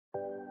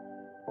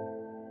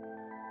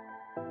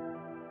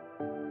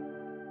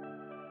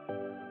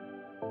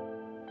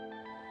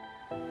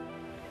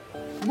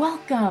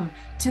Welcome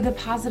to the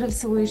Positive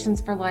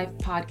Solutions for Life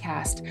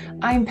podcast.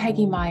 I'm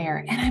Peggy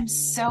Meyer, and I'm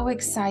so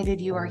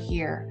excited you are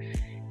here.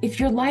 If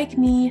you're like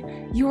me,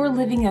 you are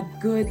living a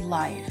good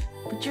life,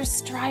 but you're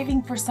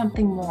striving for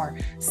something more,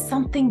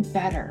 something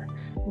better,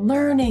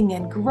 learning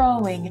and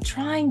growing,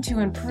 trying to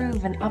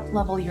improve and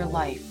up-level your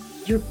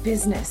life, your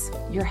business,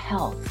 your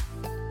health.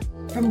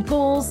 From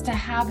goals to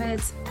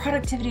habits,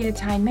 productivity to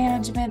time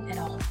management, and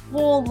a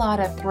whole lot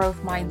of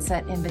growth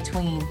mindset in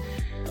between.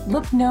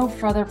 Look no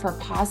further for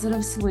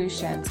positive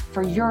solutions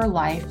for your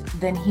life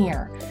than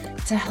here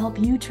to help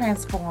you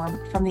transform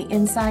from the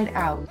inside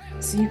out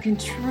so you can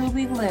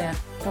truly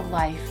live the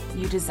life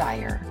you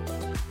desire.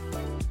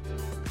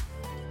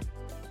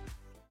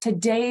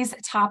 Today's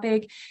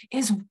topic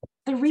is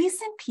the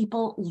reason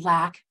people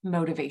lack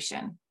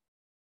motivation.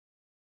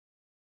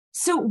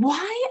 So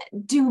why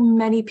do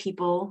many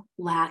people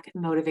lack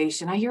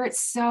motivation? I hear it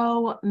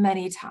so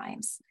many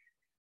times.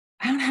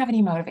 I don't have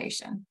any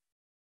motivation.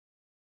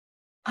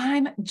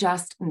 I'm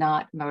just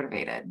not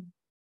motivated.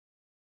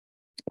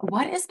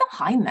 What is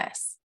behind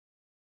this?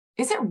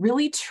 Is it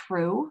really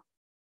true?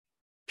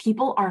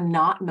 People are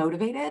not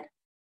motivated?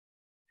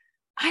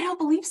 I don't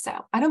believe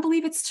so. I don't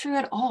believe it's true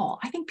at all.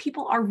 I think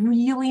people are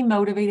really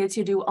motivated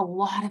to do a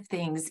lot of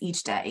things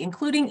each day,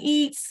 including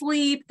eat,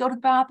 sleep, go to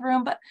the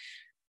bathroom. But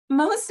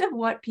most of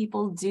what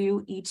people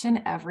do each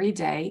and every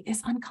day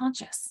is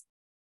unconscious.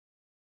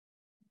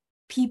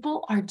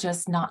 People are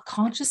just not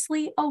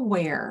consciously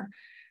aware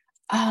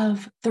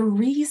of the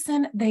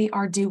reason they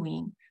are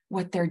doing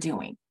what they're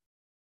doing.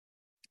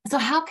 So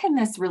how can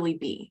this really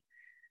be?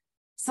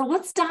 So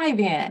let's dive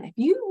in. If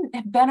you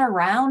have been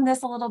around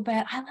this a little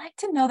bit, I like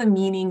to know the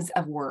meanings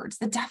of words,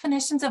 the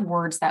definitions of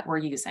words that we're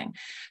using.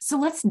 So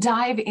let's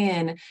dive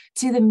in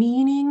to the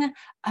meaning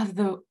of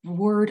the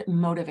word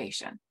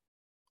motivation.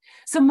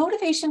 So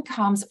motivation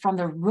comes from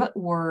the root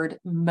word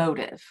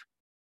motive,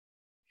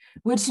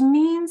 which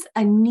means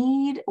a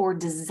need or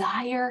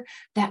desire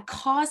that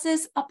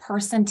causes a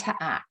person to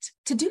act,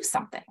 to do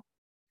something.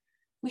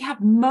 We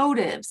have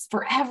motives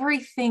for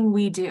everything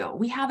we do.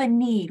 We have a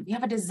need, we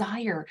have a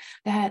desire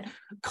that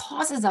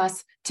causes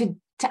us to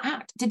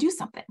act, to do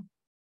something.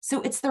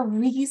 So it's the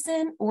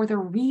reason or the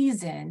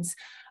reasons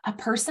a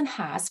person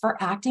has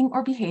for acting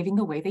or behaving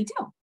the way they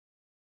do.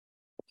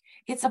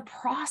 It's a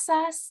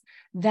process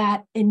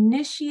that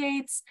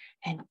initiates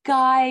and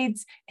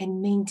guides and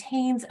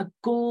maintains a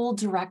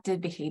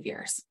goal-directed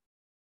behaviors.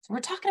 So we're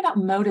talking about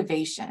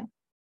motivation.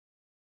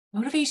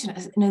 Motivation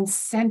is an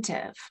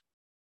incentive,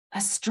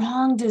 a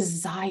strong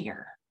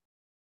desire.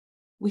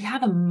 We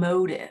have a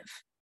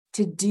motive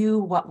to do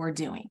what we're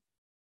doing.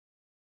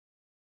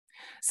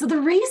 So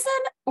the reason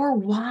or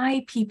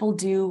why people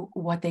do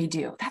what they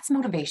do, that's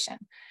motivation.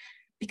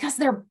 Because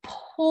they're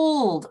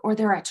pulled or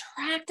they're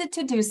attracted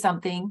to do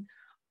something,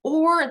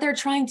 or they're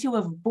trying to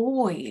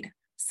avoid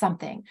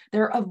something.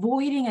 They're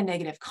avoiding a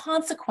negative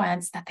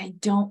consequence that they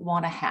don't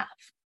want to have.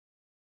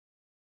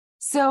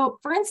 So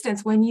for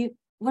instance,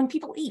 when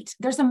people eat,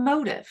 there's a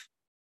motive.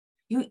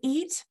 You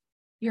eat,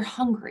 you're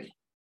hungry.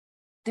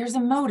 There's a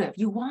motive.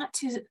 You want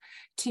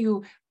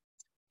to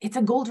it's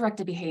a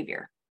goal-directed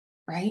behavior,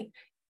 right?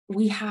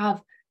 We're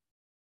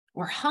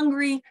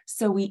hungry,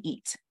 so we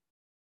eat.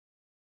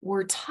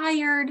 We're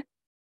tired,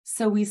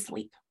 so we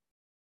sleep.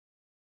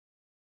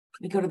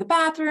 We go to the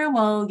bathroom,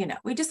 well,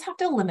 we just have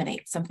to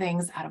eliminate some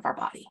things out of our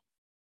body.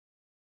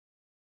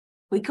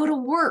 We go to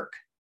work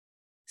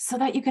so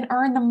that you can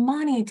earn the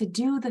money to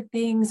do the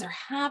things or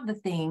have the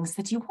things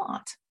that you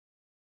want.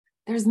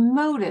 There's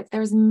motive,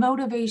 there's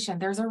motivation,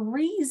 there's a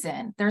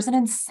reason, there's an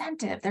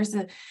incentive,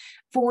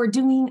 for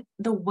doing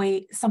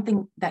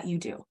something that you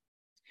do.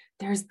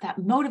 There's that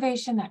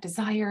motivation, that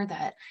desire,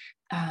 that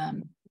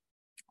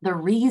the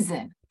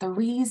reason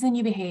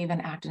you behave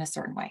and act in a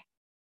certain way.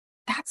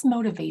 That's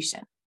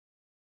motivation.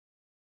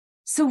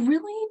 So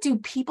really, do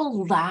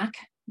people lack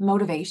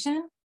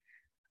motivation?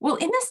 Well,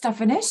 in this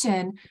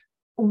definition,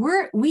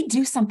 we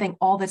do something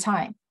all the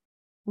time.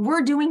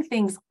 We're doing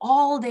things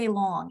all day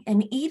long,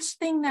 and each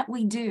thing that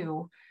we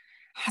do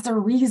has a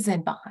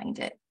reason behind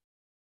it.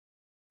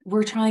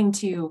 We're trying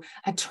to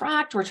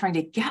attract, we're trying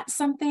to get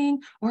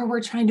something, or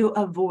we're trying to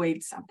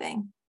avoid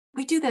something.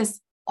 We do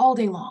this all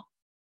day long.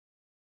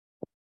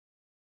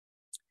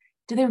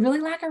 Do they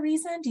really lack a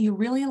reason? Do you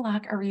really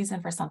lack a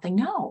reason for something?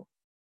 No.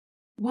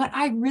 What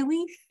I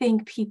really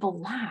think people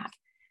lack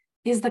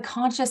is the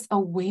conscious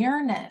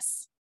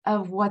awareness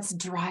of what's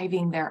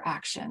driving their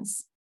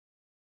actions.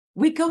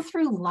 We go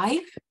through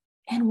life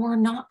and we're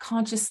not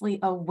consciously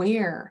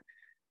aware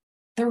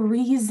the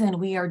reason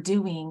we are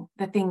doing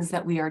the things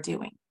that we are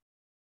doing.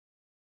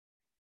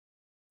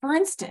 For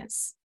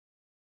instance,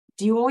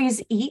 do you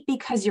always eat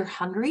because you're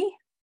hungry?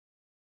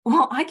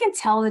 Well, I can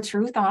tell the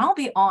truth, and I'll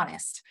be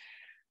honest.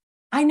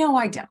 I know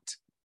I don't.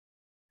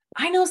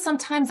 I know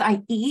sometimes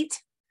I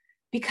eat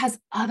because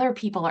other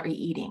people are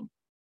eating,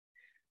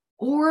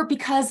 or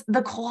because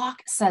the clock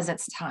says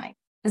it's time.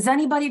 Does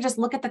anybody just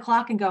look at the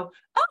clock and go,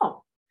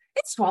 oh,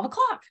 it's 12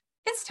 o'clock.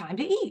 It's time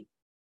to eat.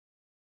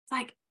 It's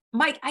like,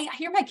 Mike, I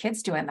hear my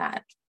kids doing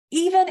that.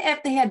 even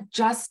if they had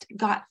just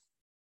got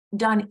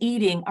done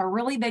eating a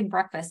really big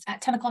breakfast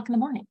at 10 o'clock in the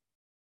morning.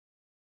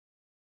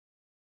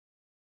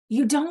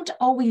 You don't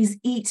always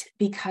eat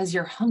because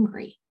you're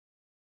hungry.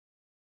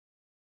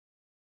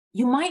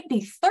 You might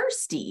be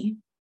thirsty,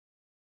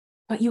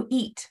 but you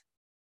eat.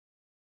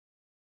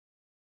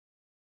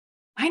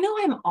 I know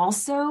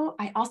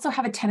I also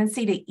have a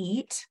tendency to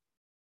eat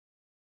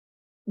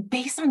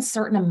based on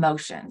certain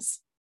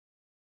emotions.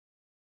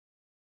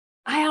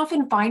 I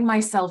often find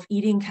myself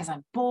eating because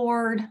I'm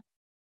bored,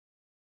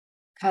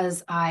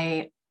 because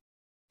I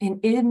am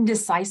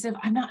indecisive.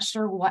 I'm not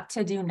sure what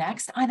to do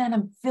next. And then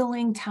I'm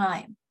filling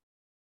time.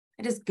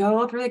 I just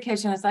go through the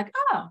kitchen. It's like,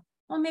 oh,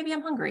 well, maybe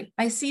I'm hungry.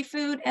 I see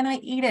food and I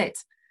eat it.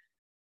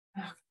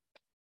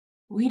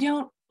 We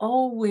don't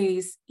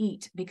always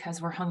eat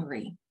because we're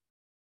hungry.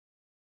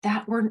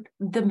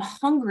 The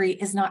hungry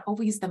is not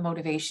always the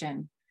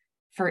motivation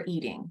for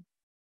eating.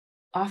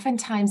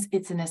 Oftentimes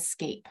it's an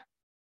escape.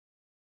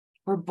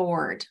 We're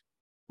bored.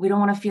 We don't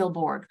want to feel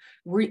bored.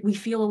 We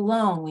feel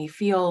alone. We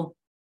feel,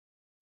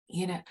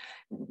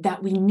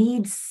 that we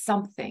need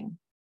something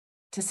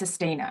to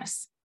sustain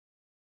us.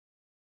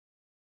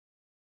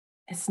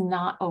 It's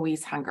not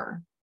always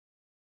hunger.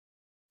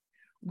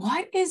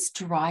 What is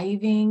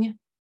driving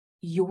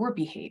your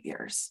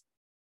behaviors,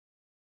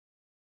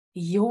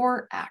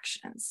 your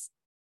actions?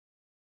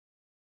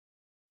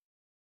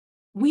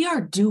 We are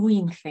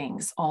doing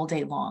things all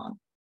day long.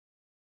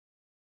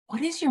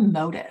 What is your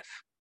motive?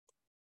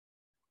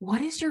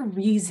 What is your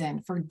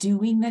reason for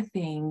doing the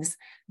things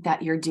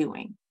that you're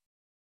doing?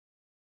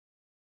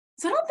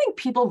 So I don't think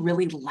people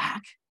really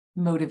lack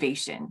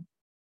motivation.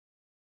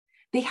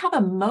 They have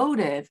a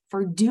motive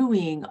for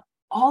doing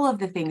all of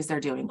the things they're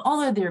doing,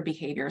 all of their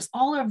behaviors,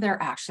 all of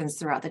their actions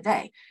throughout the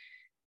day.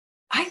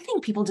 I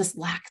think people just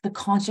lack the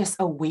conscious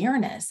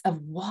awareness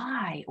of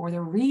why or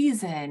the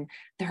reason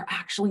they're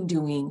actually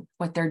doing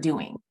what they're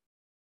doing.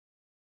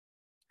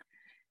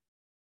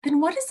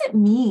 Then what does it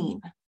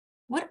mean?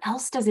 What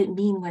else does it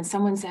mean when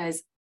someone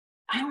says,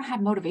 I don't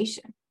have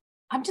motivation?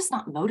 I'm just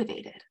not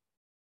motivated.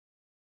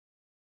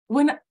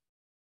 When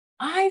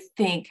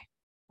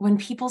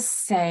people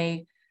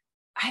say,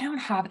 I don't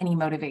have any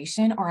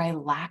motivation or I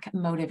lack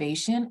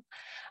motivation,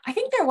 I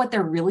think what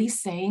they're really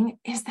saying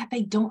is that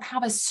they don't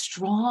have a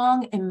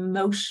strong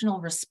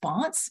emotional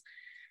response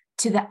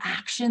to the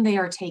action they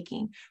are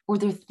taking or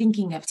they're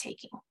thinking of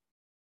taking.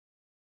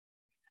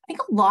 I think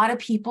a lot of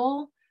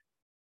people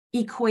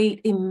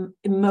equate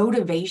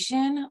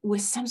motivation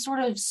with some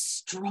sort of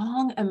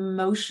strong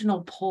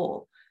emotional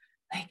pull.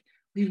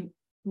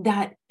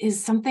 That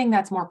is something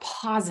that's more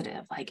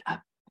positive,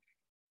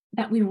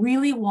 that we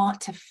really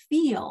want to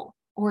feel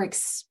or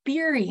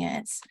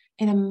experience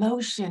an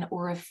emotion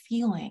or a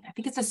feeling. I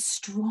think it's a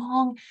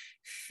strong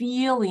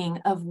feeling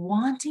of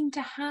wanting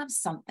to have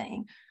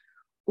something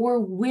or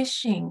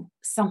wishing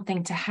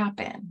something to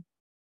happen.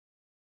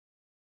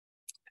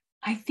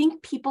 I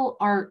think people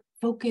are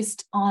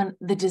focused on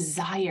the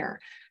desire,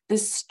 the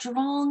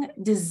strong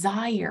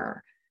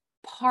desire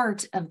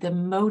part of the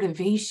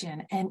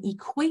motivation, and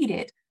equate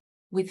it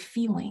with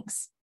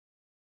feelings.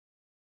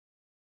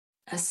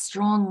 A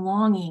strong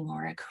longing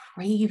or a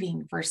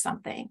craving for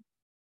something.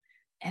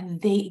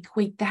 And they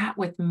equate that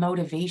with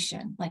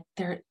motivation. Like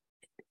the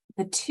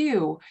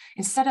two,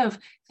 instead of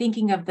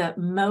thinking of the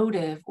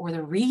motive or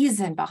the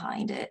reason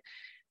behind it,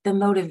 the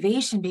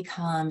motivation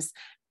becomes,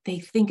 they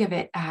think of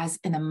it as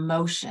an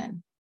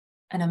emotion,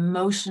 an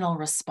emotional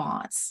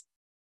response.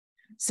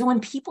 So when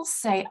people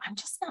say, I'm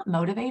just not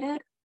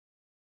motivated,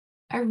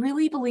 I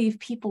really believe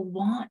people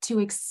want to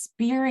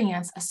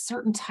experience a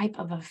certain type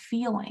of a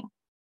feeling,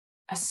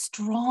 a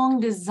strong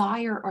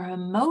desire or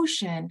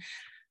emotion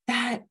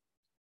that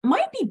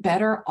might be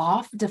better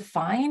off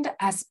defined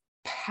as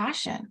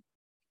passion.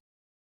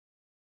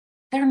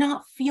 They're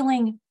not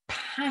feeling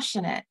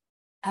passionate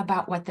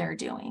about what they're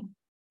doing.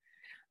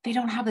 They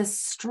don't have a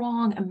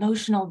strong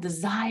emotional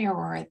desire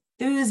or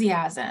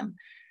enthusiasm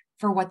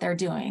for what they're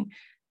doing,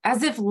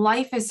 as if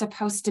life is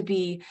supposed to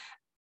be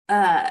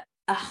 100%,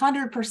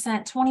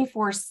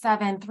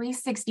 24/7,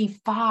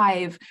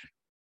 365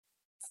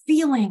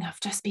 feeling of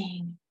just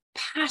being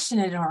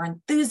passionate or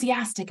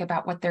enthusiastic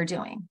about what they're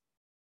doing.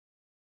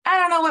 I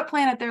don't know what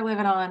planet they're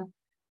living on.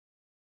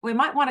 We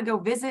might want to go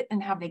visit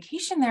and have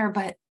vacation there,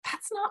 but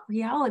that's not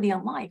reality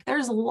in life.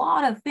 There's a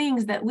lot of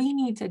things that we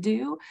need to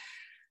do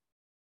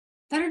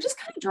that are just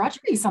kind of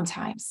drudgery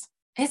sometimes.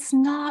 It's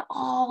not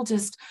all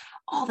just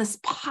all this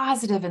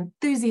positive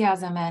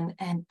enthusiasm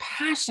and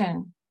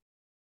passion.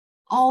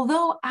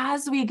 Although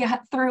as we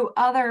get through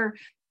other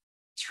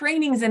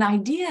trainings and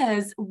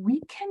ideas,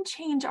 we can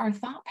change our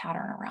thought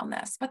pattern around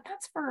this, but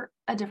that's for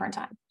a different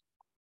time.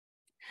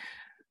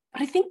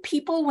 But I think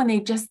people, when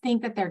they just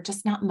think that they're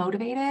just not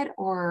motivated,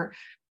 or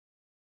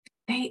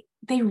they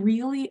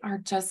really are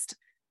just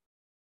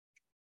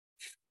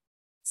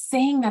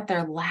saying that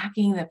they're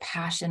lacking the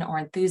passion or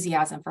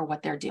enthusiasm for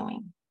what they're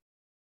doing.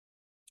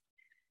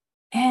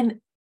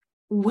 And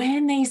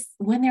when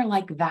they're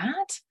like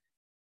that,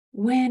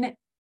 when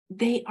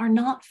they are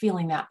not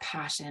feeling that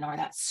passion or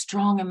that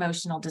strong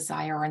emotional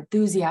desire or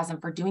enthusiasm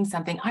for doing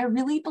something, I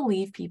really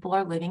believe people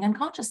are living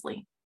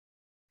unconsciously.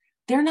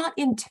 They're not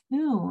in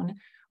tune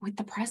with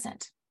the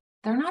present.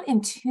 They're not in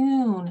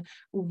tune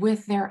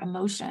with their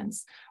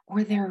emotions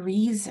or their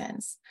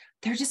reasons.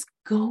 They're just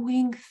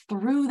going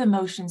through the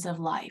motions of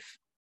life,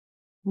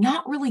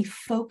 not really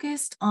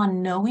focused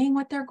on knowing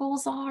what their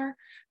goals are,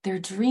 their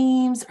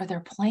dreams or their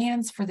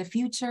plans for the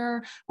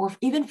future, or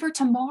even for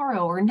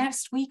tomorrow or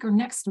next week or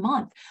next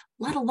month,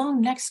 let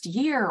alone next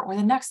year or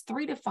the next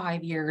 3 to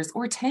 5 years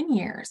or 10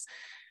 years.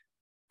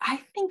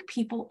 I think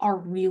people are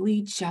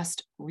really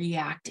just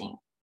reacting.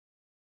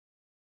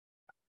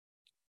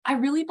 I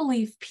really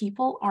believe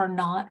people are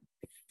not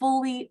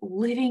fully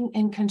living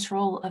in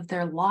control of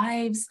their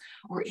lives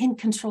or in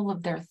control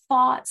of their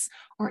thoughts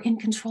or in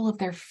control of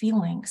their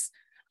feelings.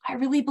 I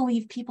really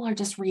believe people are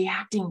just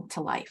reacting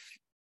to life,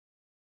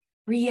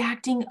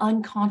 reacting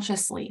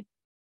unconsciously.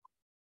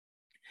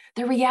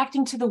 They're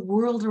reacting to the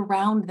world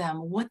around them,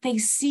 what they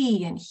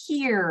see and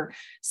hear,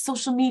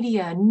 social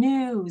media,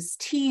 news,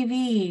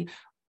 TV,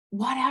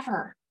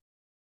 whatever.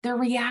 They're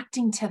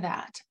reacting to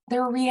that.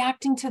 They're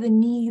reacting to the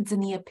needs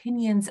and the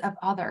opinions of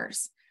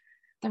others.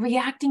 They're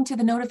reacting to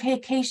the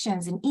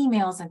notifications and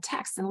emails and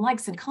texts and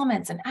likes and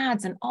comments and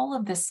ads and all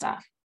of this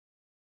stuff.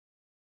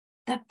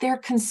 That they're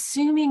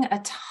consuming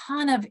a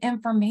ton of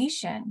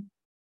information,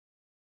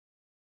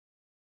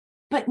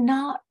 but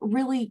not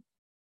really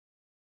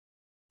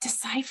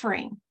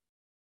deciphering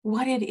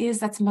what it is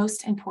that's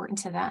most important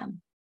to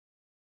them.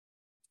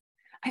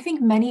 I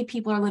think many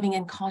people are living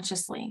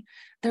unconsciously.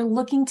 They're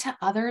looking to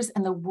others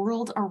and the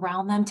world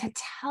around them to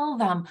tell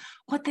them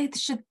what they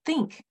should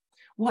think,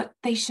 what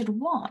they should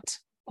want,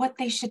 what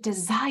they should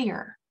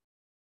desire.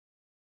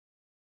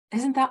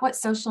 Isn't that what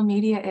social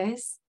media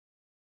is?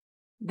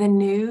 The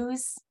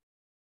news,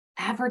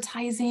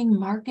 advertising,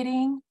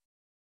 marketing,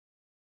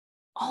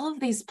 all of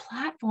these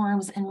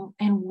platforms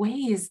and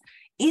ways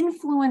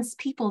influence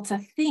people to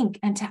think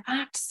and to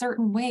act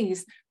certain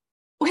ways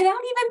without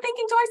even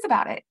thinking twice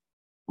about it,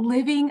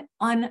 living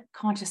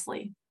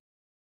unconsciously,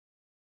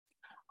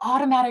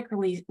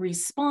 automatically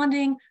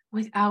responding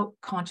without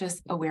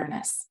conscious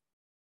awareness.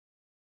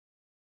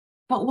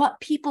 But what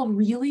people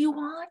really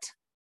want,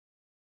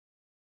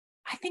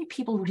 I think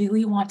people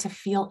really want to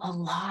feel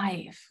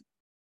alive.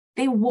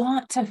 They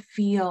want to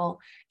feel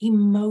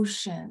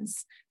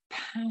emotions,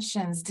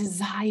 passions,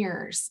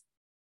 desires.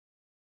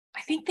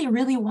 I think they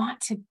really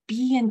want to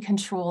be in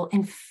control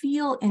and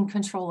feel in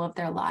control of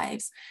their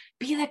lives,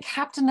 be the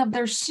captain of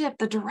their ship,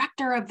 the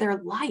director of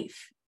their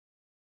life.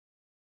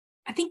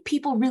 I think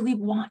people really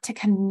want to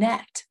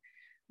connect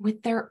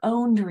with their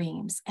own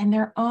dreams and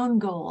their own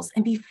goals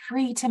and be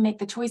free to make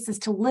the choices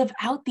to live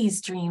out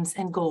these dreams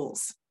and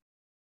goals.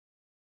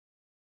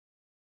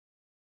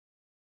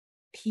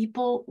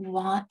 People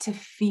want to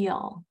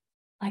feel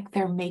like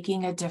they're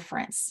making a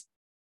difference,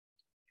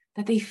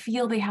 that they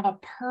feel they have a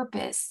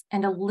purpose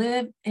and are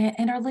living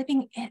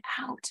it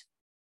out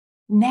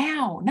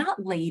now,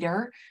 not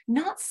later,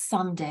 not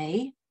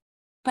someday,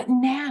 but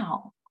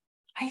now.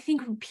 I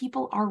think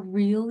people are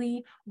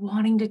really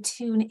wanting to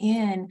tune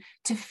in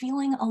to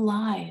feeling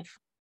alive,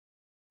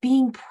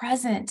 being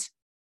present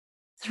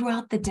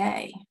throughout the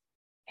day,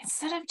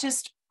 instead of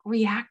just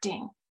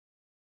reacting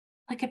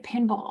like a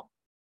pinball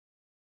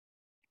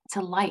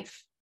to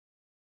life.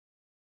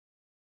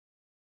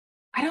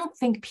 I don't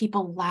think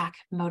people lack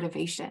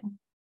motivation.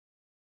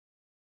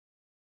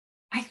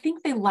 I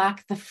think they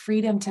lack the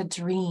freedom to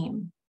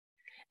dream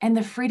and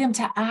the freedom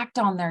to act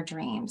on their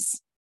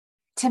dreams,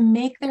 to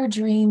make their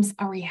dreams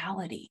a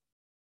reality.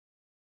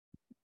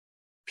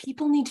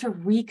 People need to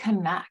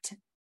reconnect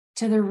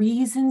to the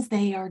reasons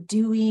they are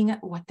doing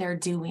what they're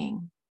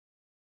doing.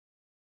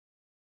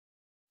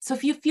 So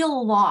if you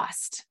feel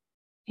lost,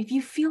 if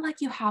you feel like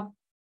you have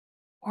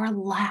or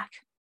lack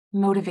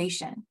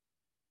motivation,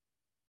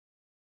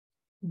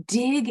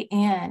 dig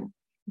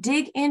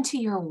into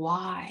your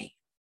why.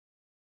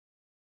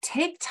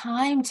 Take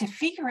time to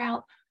figure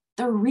out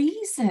the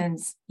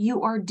reasons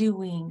you are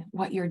doing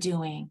what you're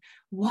doing,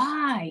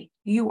 why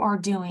you are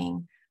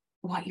doing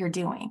what you're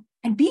doing,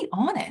 and be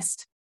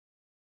honest.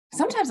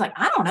 Sometimes, like,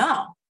 I don't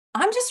know.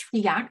 I'm just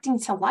reacting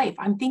to life.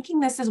 I'm thinking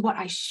this is what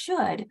I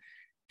should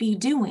be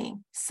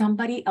doing.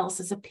 Somebody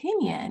else's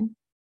opinion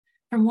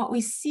from what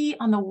we see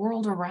on the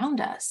world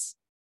around us.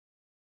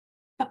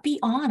 But be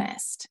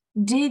honest,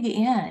 dig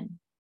in,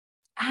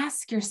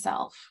 ask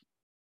yourself,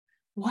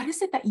 what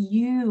is it that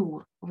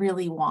you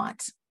really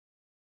want?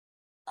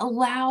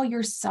 Allow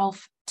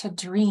yourself to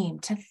dream,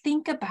 to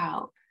think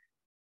about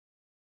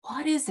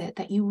what is it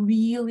that you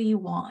really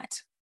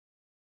want?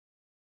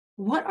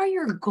 What are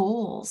your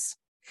goals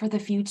for the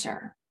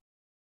future?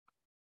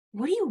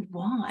 What do you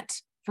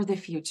want for the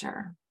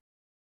future?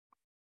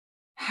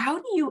 How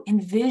do you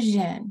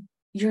envision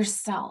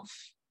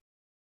yourself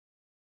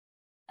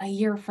a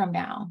year from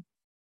now,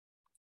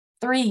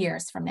 3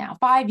 years from now,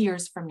 5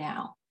 years from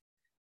now,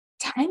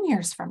 10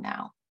 years from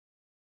now?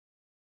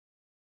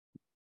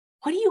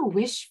 What do you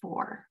wish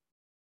for?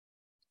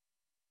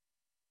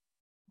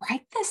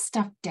 Write this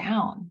stuff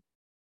down.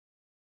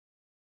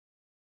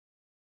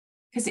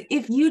 Because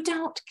if you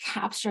don't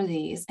capture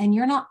these and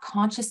you're not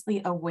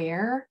consciously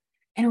aware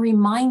and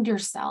remind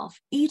yourself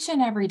each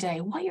and every day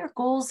what your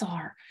goals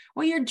are,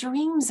 what your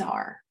dreams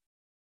are,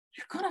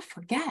 you're going to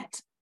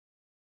forget.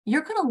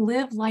 You're going to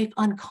live life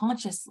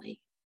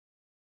unconsciously.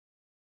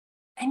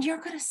 And you're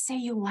going to say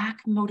you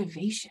lack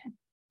motivation.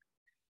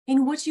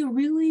 And what you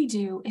really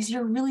do is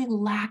you're really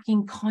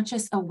lacking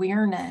conscious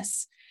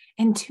awareness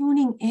and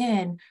tuning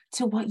in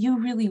to what you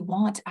really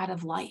want out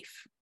of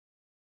life.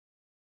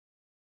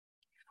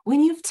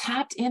 When you've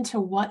tapped into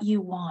what you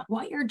want,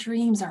 what your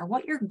dreams are,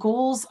 what your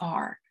goals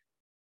are,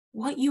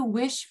 what you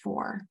wish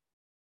for,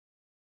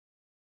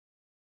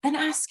 then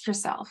ask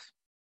yourself,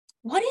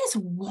 what is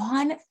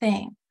one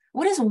thing?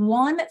 What is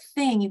one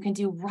thing you can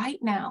do right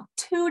now,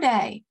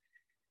 today,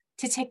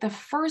 to take the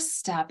first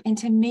step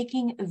into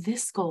making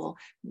this goal,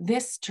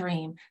 this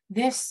dream,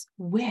 this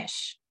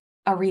wish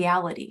a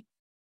reality?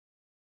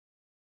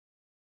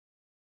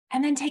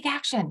 And then take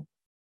action.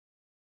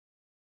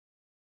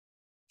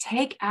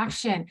 Take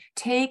action.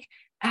 Take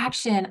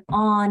action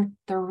on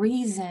the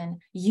reason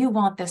you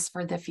want this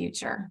for the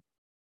future.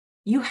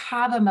 You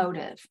have a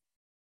motive.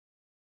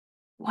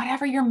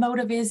 Whatever your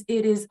motive is,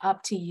 it is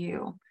up to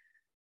you.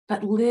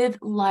 But live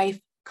life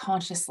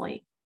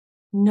consciously.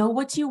 Know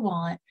what you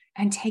want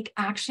and take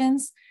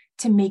actions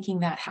to making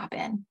that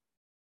happen.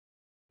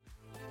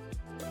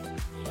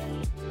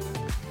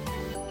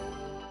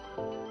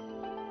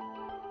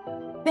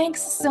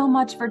 Thanks so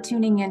much for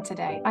tuning in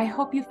today. I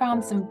hope you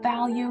found some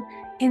value,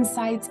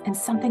 insights, and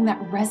something that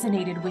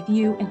resonated with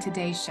you in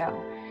today's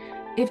show.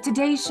 If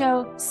today's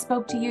show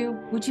spoke to you,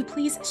 would you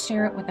please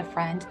share it with a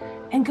friend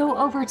and go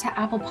over to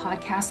Apple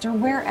Podcast or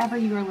wherever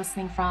you are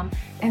listening from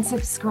and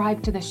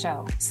subscribe to the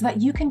show so that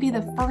you can be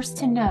the first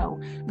to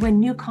know when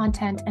new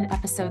content and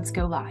episodes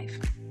go live.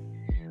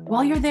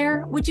 While you're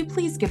there, would you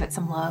please give it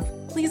some love?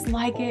 Please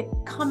like it,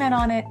 comment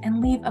on it,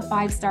 and leave a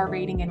 5-star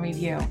rating and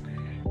review.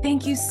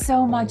 Thank you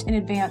so much in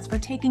advance for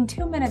taking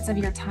 2 minutes of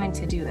your time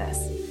to do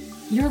this.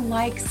 Your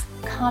likes,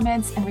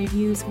 comments, and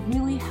reviews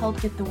really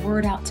help get the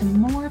word out to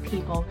more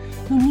people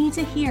who need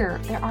to hear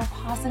there are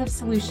positive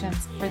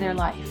solutions for their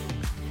life.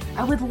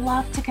 I would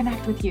love to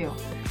connect with you.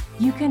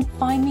 You can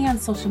find me on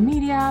social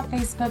media,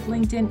 Facebook,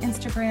 LinkedIn,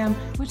 Instagram,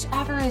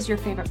 whichever is your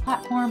favorite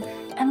platform,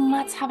 and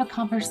let's have a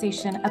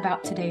conversation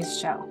about today's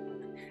show.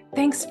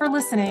 Thanks for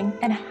listening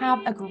and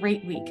have a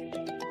great week.